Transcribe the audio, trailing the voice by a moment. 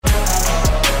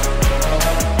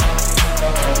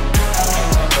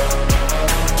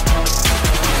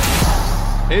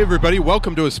Hey everybody,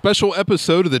 welcome to a special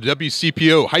episode of the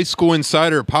WCPO High School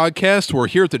Insider Podcast. We're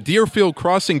here at the Deerfield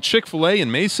Crossing Chick-fil-A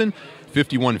in Mason,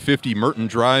 5150 Merton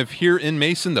Drive here in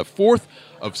Mason, the fourth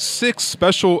of 6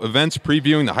 special events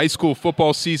previewing the high school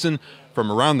football season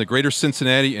from around the greater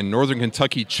Cincinnati and Northern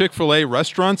Kentucky Chick-fil-A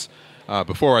restaurants.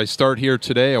 Before I start here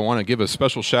today, I want to give a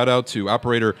special shout out to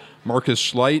operator Marcus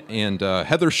Schleit and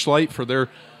Heather Schleit for their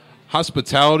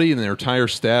hospitality and their entire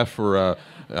staff for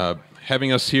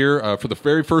having us here for the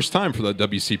very first time for the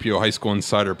WCPO High School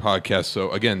Insider Podcast.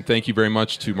 So again, thank you very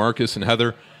much to Marcus and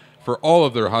Heather for all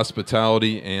of their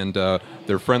hospitality and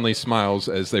their friendly smiles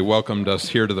as they welcomed us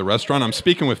here to the restaurant. I'm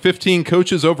speaking with 15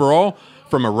 coaches overall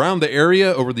from around the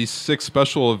area over these 6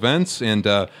 special events. And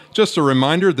just a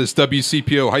reminder, this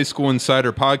WCPO High School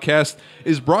Insider Podcast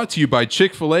is brought to you by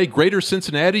Chick-fil-A, Greater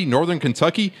Cincinnati, Northern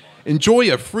Kentucky.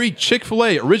 Enjoy a free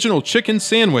Chick-fil-A original chicken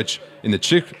sandwich in the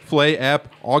Chick-fil-A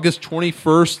app August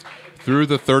 21st through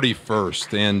the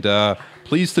 31st. And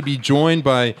pleased to be joined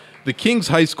by the Kings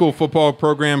High School football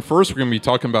program. First, we're going to be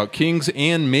talking about Kings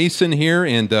and Mason here.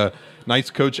 And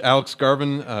Knights coach Alex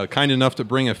Garvin, kind enough to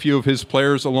bring a few of his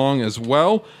players along as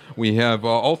well. We have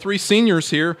all 3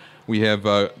 seniors here. We have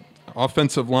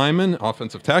offensive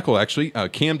tackle actually,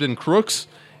 Camden Crooks.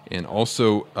 And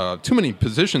also, too many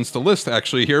positions to list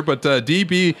actually here, but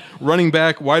DB, running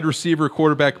back, wide receiver,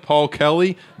 quarterback Paul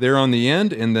Kelly there on the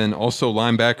end, and then also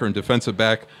linebacker and defensive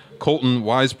back Colton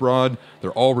Weisbrod.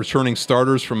 They're all returning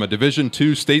starters from a Division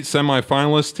II state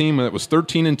semifinalist team that was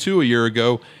 13-2 a year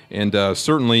ago, and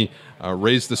certainly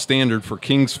raised the standard for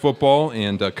Kings football.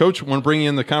 And Coach, I want to bring you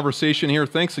in the conversation here.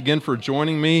 Thanks again for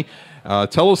joining me.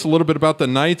 Tell us a little bit about the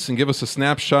Knights and give us a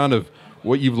snapshot of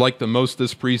what you've liked the most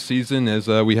this preseason as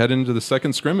we head into the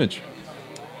second scrimmage.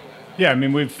 Yeah, I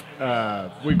mean,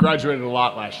 we graduated a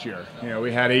lot last year. You know,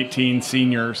 we had 18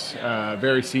 seniors,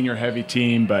 very senior-heavy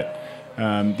team, but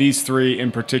these 3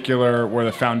 in particular were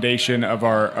the foundation of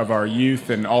our youth,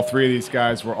 and all 3 of these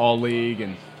guys were all league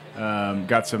and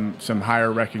got some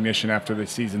higher recognition after the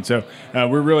season. So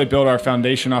we really built our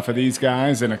foundation off of these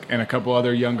guys and a couple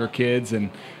other younger kids, and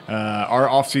our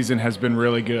offseason has been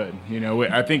really good. You know,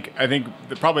 I think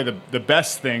probably the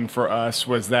best thing for us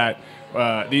was that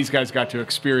these guys got to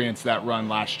experience that run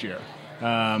last year.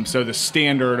 So the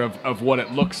standard of what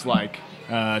it looks like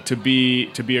to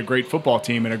be a great football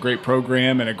team and a great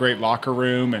program and a great locker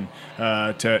room and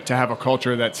to have a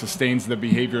culture that sustains the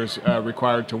behaviors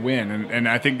required to win. And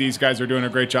I think these guys are doing a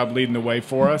great job leading the way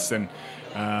for us. And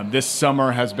this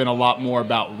summer has been a lot more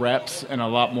about reps and a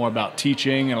lot more about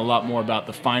teaching and a lot more about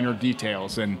the finer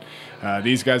details. And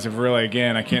these guys have really,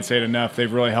 again, I can't say it enough,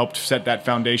 they've really helped set that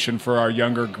foundation for our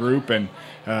younger group and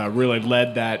really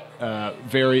led that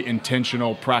very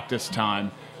intentional practice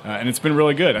time. And it's been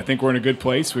really good. I think we're in a good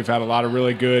place. We've had a lot of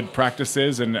really good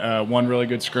practices and one really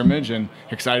good scrimmage, and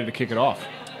excited to kick it off.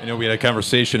 I know we had a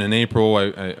conversation in April,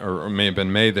 or it may have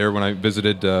been May there, when I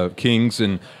visited Kings,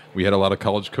 and we had a lot of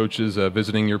college coaches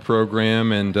visiting your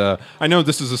program. And I know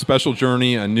this is a special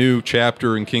journey, a new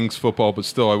chapter in Kings football, but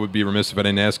still I would be remiss if I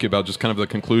didn't ask you about just kind of the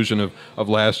conclusion of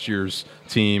last year's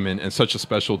team and such a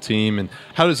special team. And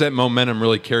how does that momentum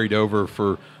really carried over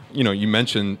for, you know, you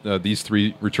mentioned these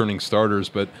 3 returning starters,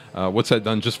 but what's that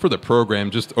done just for the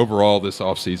program, just overall this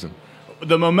offseason?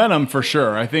 The momentum, for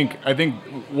sure. I think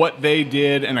what they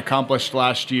did and accomplished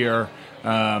last year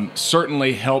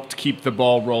certainly helped keep the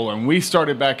ball rolling. We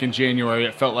started back in January.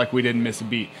 It felt like we didn't miss a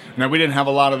beat. Now, we didn't have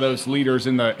a lot of those leaders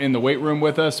in the weight room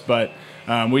with us, but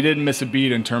we didn't miss a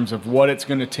beat in terms of what it's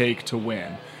going to take to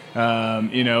win.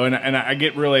 You know, and I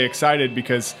get really excited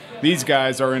because these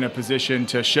guys are in a position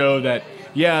to show that,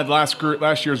 yeah,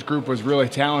 last year's group was really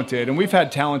talented, and we've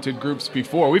had talented groups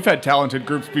before. We've had talented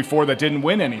groups before that didn't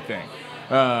win anything.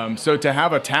 So to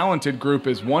have a talented group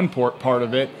is one part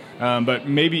of it, but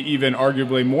maybe even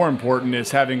arguably more important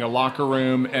is having a locker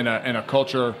room and a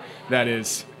culture that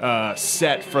is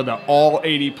set for all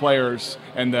 80 players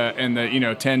and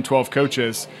the 10, 12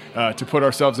 coaches to put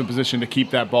ourselves in position to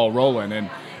keep that ball rolling. And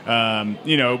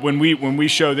you know, when we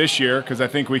show this year, because I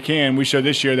think we show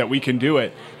this year that we can do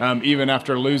it, even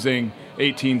after losing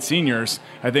 18 seniors,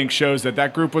 I think shows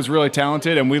that group was really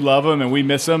talented, and we love them and we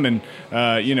miss them. And,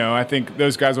 you know, I think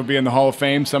those guys will be in the Hall of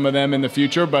Fame, some of them in the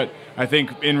future. But I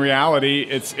think in reality,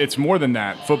 it's more than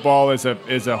that. Football is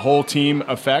a whole team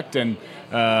effect, and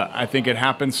I think it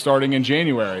happens starting in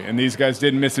January. And these guys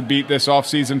didn't miss a beat this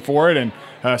offseason for it. And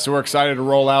so we're excited to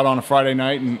roll out on a Friday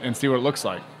night and see what it looks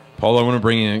like. Paul, I want to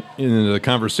bring you into the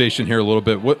conversation here a little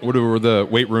bit. What were the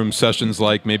weight room sessions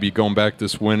like, maybe going back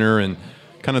this winter, and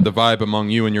kind of the vibe among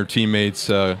you and your teammates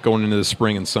going into the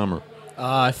spring and summer?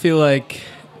 I feel like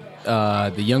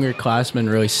the younger classmen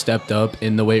really stepped up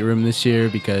in the weight room this year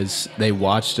because they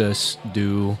watched us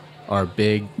do our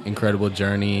big, incredible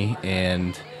journey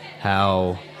and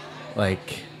how,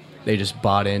 like, they just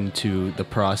bought into the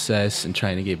process and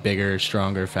trying to get bigger,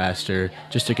 stronger, faster,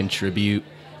 just to contribute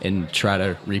and try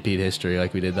to repeat history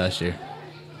like we did last year.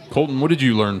 Colton, what did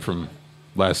you learn from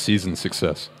last season's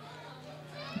success?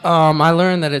 I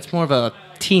learned that it's more of a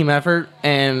team effort,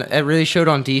 and it really showed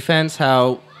on defense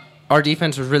how our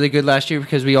defense was really good last year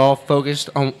because we all focused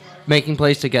on making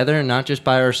plays together and not just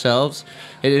by ourselves.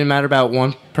 It didn't matter about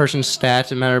one person's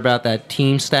stats. It mattered about that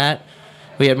team stat.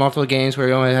 We had multiple games where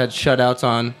we only had shutouts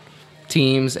on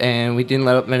teams, and we didn't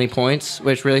let up many points,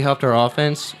 which really helped our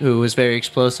offense, who was very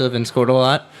explosive and scored a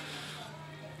lot.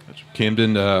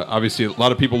 Camden, obviously a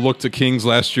lot of people looked to Kings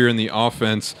last year in the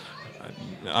offense.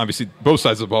 Obviously, both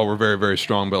sides of the ball were very, very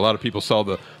strong, but a lot of people saw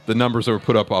the numbers that were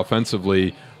put up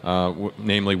offensively,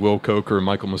 namely Will Coker and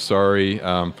Michael Massari.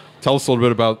 Tell us a little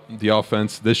bit about the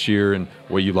offense this year and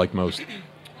what you like most.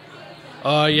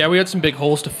 Yeah, we had some big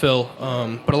holes to fill,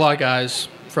 but a lot of guys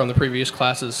from the previous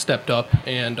classes stepped up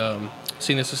and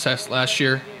seen the success last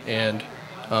year and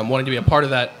wanting to be a part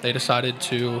of that, they decided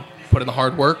to put in the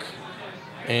hard work.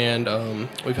 And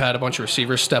we've had a bunch of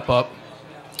receivers step up,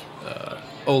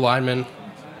 O-linemen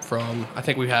from, I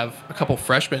think we have a couple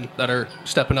freshmen that are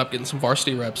stepping up, getting some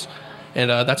varsity reps. And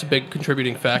that's a big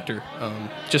contributing factor,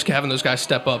 just having those guys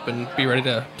step up and be ready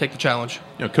to take the challenge.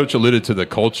 You know, Coach alluded to the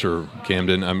culture,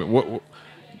 Camden. I mean,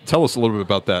 tell us a little bit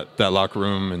about that locker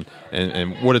room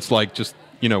and what it's like just,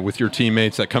 you know, with your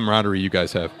teammates, that camaraderie you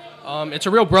guys have. It's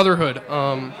a real brotherhood.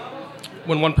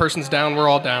 When one person's down, we're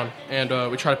all down,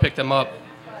 and we try to pick them up.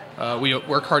 We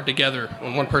work hard together.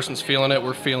 When one person's feeling it,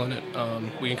 we're feeling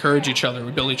it. We encourage each other.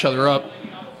 We build each other up.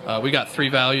 We got 3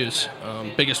 values.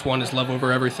 Biggest one is love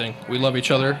over everything. We love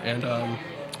each other, and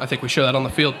I think we show that on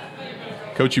the field.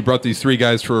 Coach, you brought these 3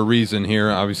 guys for a reason here,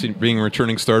 obviously being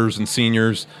returning starters and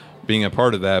seniors, being a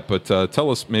part of that. But tell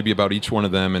us maybe about each one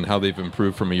of them and how they've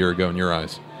improved from a year ago in your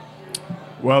eyes.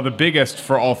 Well, the biggest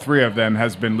for all 3 of them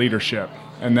has been leadership.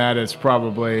 And that is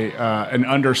probably an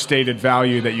understated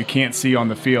value that you can't see on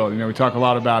the field. You know, we talk a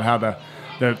lot about how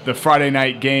the Friday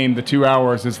night game, the 2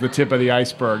 hours, is the tip of the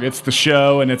iceberg. It's the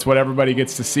show, and it's what everybody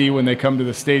gets to see when they come to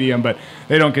the stadium, but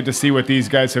they don't get to see what these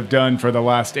guys have done for the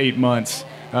last 8 months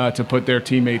to put their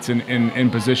teammates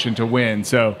in position to win.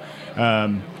 So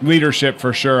leadership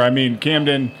for sure. I mean,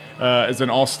 Camden is an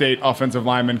all-state offensive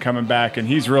lineman coming back, and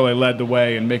he's really led the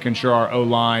way in making sure our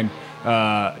O-line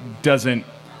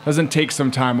doesn't take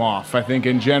some time off. I think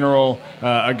in general,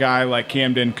 a guy like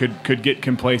Camden could get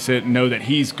complacent and know that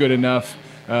he's good enough,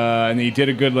 and he did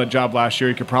a good job last year.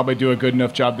 He could probably do a good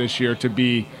enough job this year to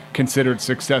be considered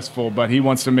successful, but he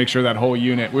wants to make sure that whole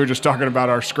unit. We were just talking about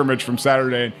our scrimmage from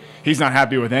Saturday, and he's not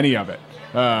happy with any of it.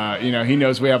 You know, he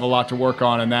knows we have a lot to work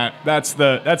on, and that's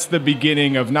the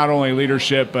beginning of not only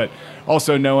leadership, but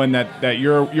also knowing that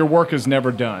your work is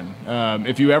never done.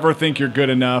 If you ever think you're good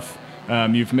enough,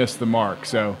 you've missed the mark.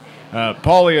 So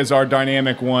Paulie is our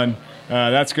dynamic one.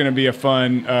 That's going to be a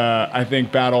fun, I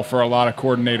think, battle for a lot of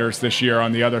coordinators this year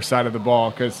on the other side of the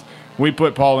ball because we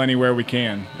put Paul anywhere we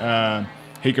can.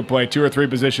 He could play 2 or 3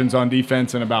 positions on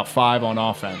defense and about 5 on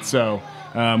offense. So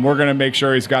we're going to make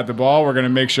sure he's got the ball. We're going to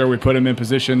make sure we put him in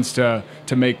positions to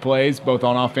make plays, both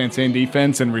on offense and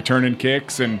defense, and returning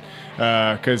kicks. And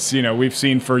because, you know, we've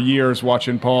seen for years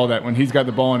watching Paul that when he's got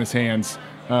the ball in his hands,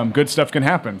 good stuff can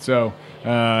happen. So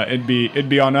it'd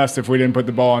be on us if we didn't put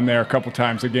the ball in there a couple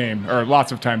times a game or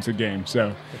lots of times a game.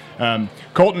 So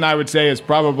Colton, I would say, is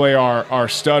probably our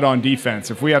stud on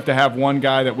defense. If we have to have one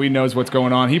guy that we knows what's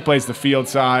going on, he plays the field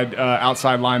side,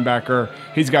 outside linebacker.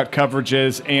 He's got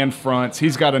coverages and fronts.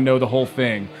 He's got to know the whole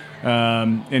thing.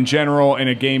 In general, in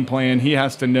a game plan, he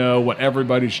has to know what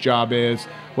everybody's job is,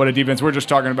 what a defense. We're just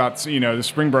talking about, you know, the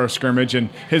Springboro scrimmage, and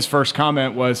his first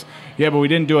comment was, yeah, but we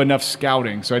didn't do enough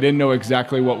scouting, so I didn't know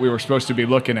exactly what we were supposed to be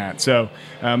looking at. So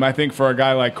I think for a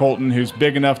guy like Colton, who's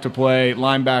big enough to play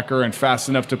linebacker and fast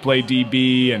enough to play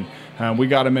DB, and we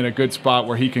got him in a good spot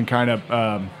where he can kind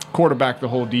of quarterback the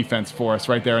whole defense for us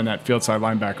right there in that field side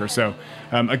linebacker. So,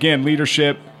 again,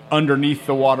 leadership underneath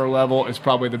the water level is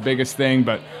probably the biggest thing,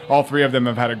 but all 3 of them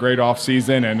have had a great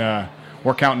offseason, and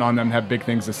we're counting on them to have big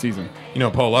things this season. You know,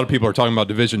 Paul, a lot of people are talking about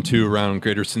Division II around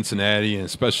Greater Cincinnati, and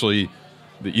especially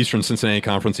the Eastern Cincinnati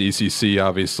Conference, the ECC,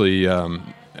 obviously.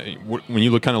 When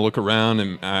you look around,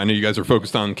 and I know you guys are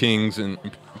focused on Kings and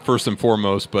first and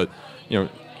foremost, but, you know,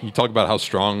 can you talk about how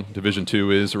strong Division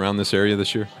II is around this area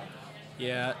this year?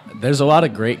 Yeah, there's a lot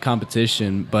of great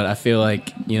competition, but I feel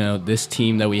like, this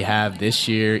team that we have this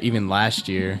year, even last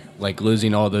year, like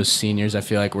losing all those seniors, I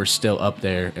feel like we're still up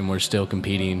there and we're still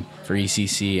competing for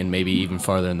ECC and maybe even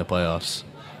farther in the playoffs.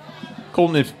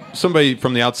 Colton, if somebody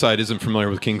from the outside isn't familiar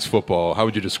with Kings football, how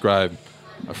would you describe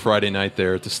a Friday night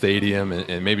there at the stadium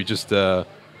and maybe just, the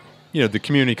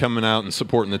community coming out and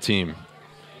supporting the team?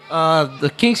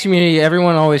 The Kings community,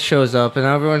 everyone always shows up, and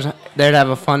everyone's there to have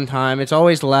a fun time. It's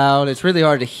always loud. It's really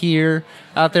hard to hear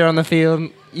out there on the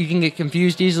field. You can get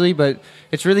confused easily, but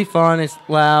it's really fun. It's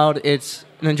loud. It's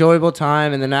an enjoyable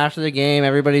time. And then after the game,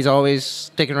 everybody's always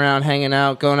sticking around, hanging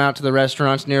out, going out to the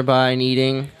restaurants nearby and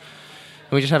eating. And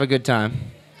we just have a good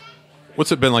time.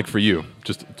 What's it been like for you,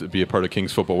 just to be a part of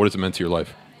Kings football? What has it meant to your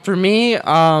life? For me,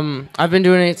 I've been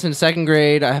doing it since second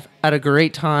grade. I've had a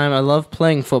great time. I love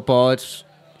playing football. It's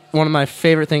one of my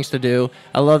favorite things to do.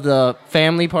 I love the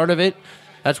family part of it.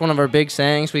 That's one of our big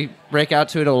sayings. We break out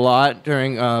to it a lot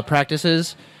during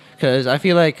practices because I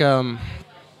feel like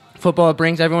football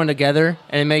brings everyone together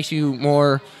and it makes you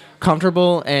more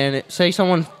comfortable. And say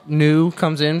someone new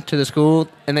comes into the school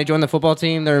and they join the football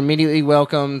team, they're immediately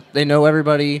welcome. They know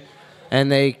everybody and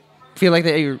they feel like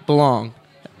they belong.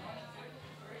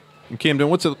 And Camden,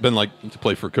 what's it been like to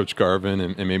play for Coach Garvin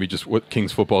and maybe just what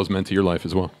Kings football has meant to your life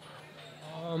as well?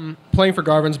 Playing for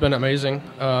Garvin's been amazing.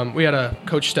 We had a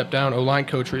coach step down, O-line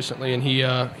coach recently, and he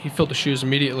filled the shoes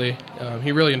immediately.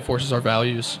 He really enforces our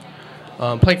values.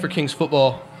 Playing for Kings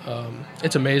football,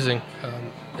 it's amazing.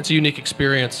 It's a unique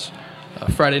experience.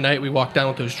 Friday night we walk down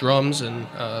with those drums and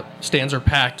stands are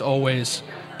packed always.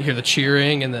 You hear the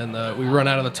cheering, and then we run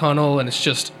out of the tunnel, and it's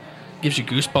just gives you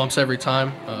goosebumps every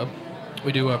time.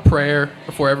 We do a prayer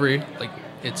before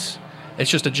it's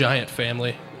just a giant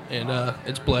family. And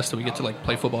it's blessed that we get to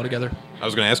play football together. I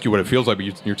was going to ask you what it feels like,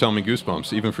 but you're telling me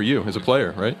goosebumps, even for you as a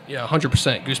player, right? Yeah,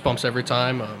 100% goosebumps every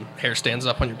time. Hair stands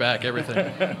up on your back,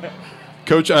 everything.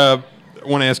 Coach, I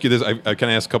want to ask you this. I kind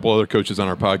of asked a couple other coaches on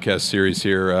our podcast series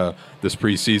here this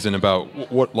preseason about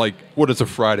what is a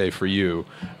Friday for you.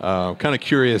 Kind of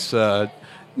curious.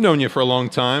 Known you for a long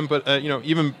time, but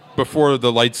even before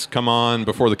the lights come on,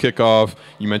 before the kickoff,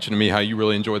 you mentioned to me how you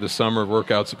really enjoy the summer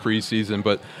workouts, the preseason.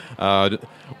 But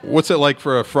what's it like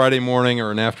for a Friday morning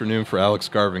or an afternoon for Alex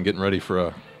Garvin getting ready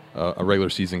for a regular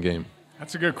season game?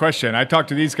 That's a good question. I talk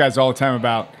to these guys all the time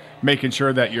about making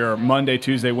sure that your Monday,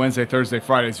 Tuesday, Wednesday, Thursday,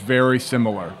 Friday is very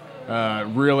similar.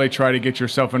 Really try to get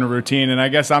yourself in a routine, and I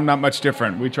guess I'm not much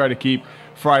different. We try to keep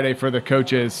Friday for the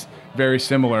coaches very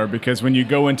similar because when you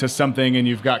go into something and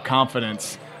you've got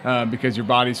confidence because your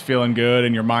body's feeling good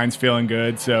and your mind's feeling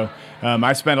good. So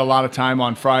I spend a lot of time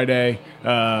on Friday,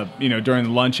 during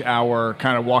the lunch hour,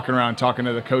 kind of walking around talking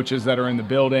to the coaches that are in the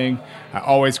building. I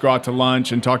always go out to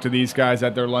lunch and talk to these guys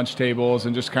at their lunch tables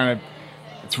and just kind of,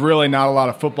 it's really not a lot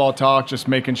of football talk, just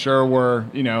making sure we're,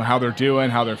 how they're doing,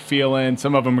 how they're feeling.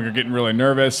 Some of them are getting really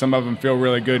nervous. Some of them feel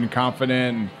really good and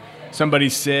confident. And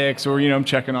somebody's sick, or I'm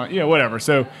checking on, whatever.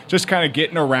 So just kind of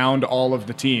getting around all of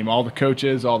the team, all the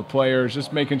coaches, all the players,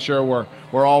 just making sure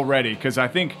we're all ready. Because I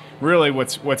think really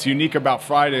what's unique about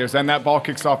Friday is then that ball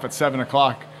kicks off at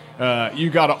 7:00. You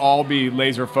got to all be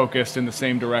laser focused in the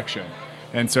same direction.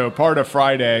 And so part of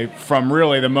Friday, from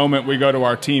really the moment we go to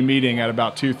our team meeting at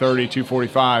about 2:30,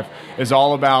 2:45, is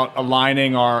all about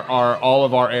aligning all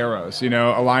of our arrows,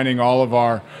 aligning all of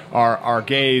our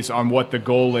gaze on what the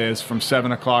goal is from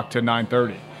 7:00 to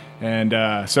 9:30.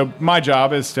 And so my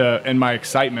job is and my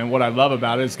excitement, what I love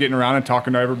about it is getting around and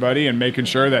talking to everybody and making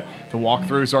sure that the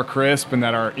walkthroughs are crisp and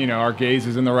that our gaze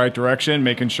is in the right direction,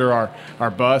 making sure our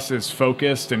bus is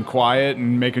focused and quiet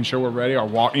and making sure we're ready. Our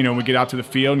walk, we get out to the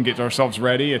field and get ourselves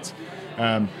ready. It's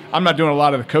I'm not doing a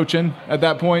lot of the coaching at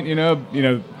that point,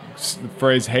 the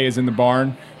phrase "hay is in the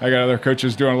barn." I got other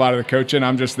coaches doing a lot of the coaching.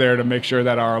 I'm just there to make sure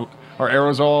that our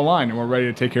arrows all align and we're ready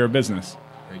to take care of business.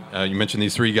 You mentioned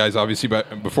these three guys, obviously,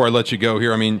 but before I let you go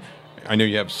here, I know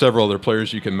you have several other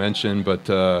players you can mention, but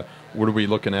what are we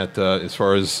looking at as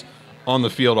far as on the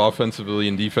field offensively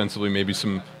and defensively, maybe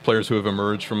some players who have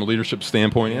emerged from a leadership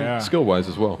standpoint and skill-wise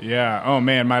as well? Yeah. Oh,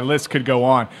 man, my list could go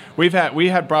on. We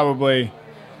had probably,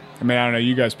 I don't know,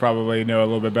 you guys probably know a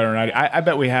little bit better than I do. I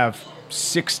bet we have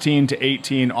 16 to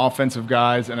 18 offensive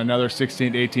guys and another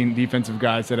 16 to 18 defensive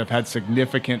guys that have had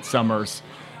significant summers.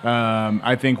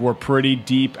 I think we're pretty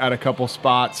deep at a couple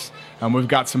spots. We've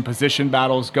got some position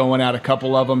battles going at a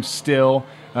couple of them still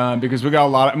because we had a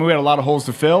lot of holes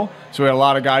to fill. So we had a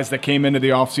lot of guys that came into the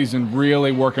offseason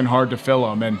really working hard to fill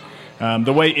them. And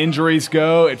The way injuries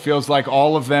go, it feels like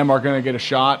all of them are going to get a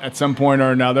shot at some point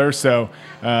or another. So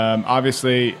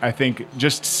obviously, I think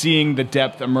just seeing the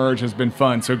depth emerge has been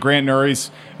fun. So Grant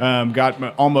Nuri's got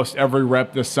almost every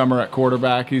rep this summer at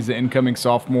quarterback. He's the incoming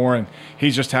sophomore, and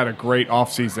he's just had a great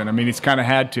offseason. I mean, he's kind of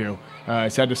had to.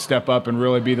 He's had to step up and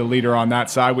really be the leader on that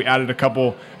side. We added a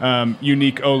couple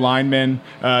unique O-linemen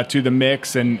to the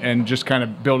mix and just kind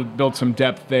of build some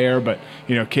depth there. But,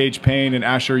 Cage Payne and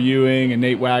Asher Ewing and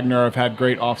Nate Wagner have had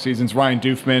great off seasons. Ryan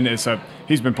Doofman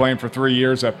he's been playing for 3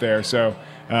 years up there. So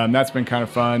that's been kind of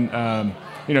fun.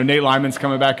 Nate Lyman's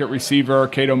coming back at receiver.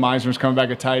 Cato Meisner's coming back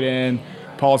at tight end.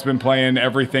 Paul's been playing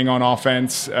everything on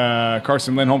offense.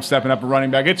 Carson Lindholm stepping up and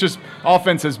running back. It's just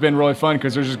offense has been really fun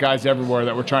because there's just guys everywhere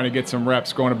that we're trying to get some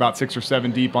reps, going about 6 or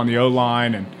 7 deep on the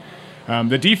O-line.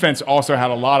 And the defense also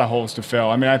had a lot of holes to fill.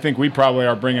 I mean, I think we probably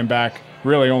are bringing back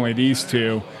really only these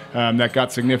two that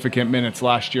got significant minutes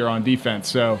last year on defense.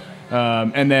 So,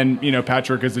 and then,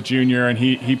 Patrick is a junior, and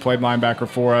he played linebacker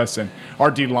for us. And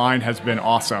our D-line has been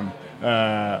awesome.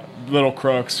 Little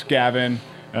Crooks, Gavin,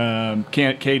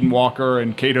 Caden Walker,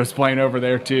 and Cato's playing over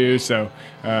there too. So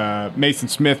Mason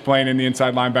Smith playing in the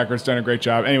inside linebacker has done a great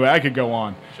job. Anyway, I could go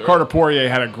on. Sure. Carter Poirier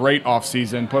had a great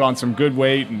offseason, put on some good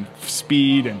weight and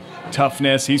speed and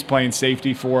toughness. He's playing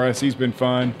safety for us. He's been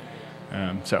fun.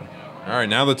 All right,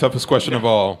 now the toughest question of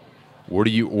all. What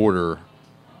do you order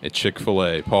at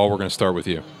Chick-fil-A? Paul, we're going to start with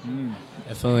you.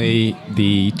 Definitely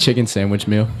the chicken sandwich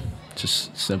meal.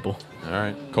 Just simple. All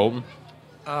right, Colton?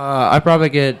 I probably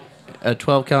get a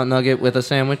 12-count nugget with a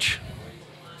sandwich.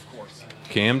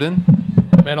 Camden?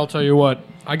 Man, I'll tell you what.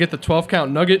 I get the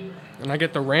 12-count nugget, and I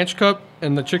get the ranch cup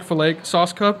and the Chick-fil-A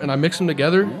sauce cup, and I mix them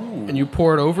together, and you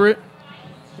pour it over it.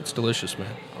 It's delicious,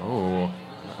 man. Oh,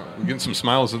 we're getting some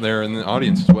smiles in there in the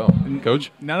audience as well.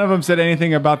 Coach? None of them said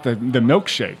anything about the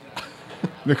milkshake.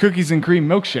 The cookies and cream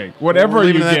milkshake. Whatever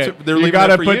you get, you got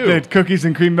to put the cookies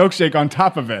and cream milkshake on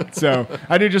top of it. So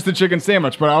I do just the chicken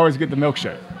sandwich, but I always get the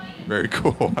milkshake. Very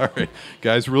cool. All right,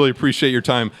 guys, really appreciate your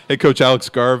time. Hey, Coach Alex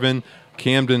Garvin,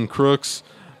 Camden Crooks.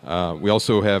 We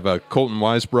also have Colton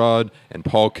Weisbrod and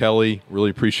Paul Kelly.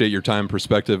 Really appreciate your time and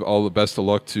perspective. All the best of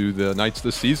luck to the Knights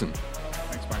this season.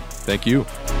 Thanks, Mike. Thank you.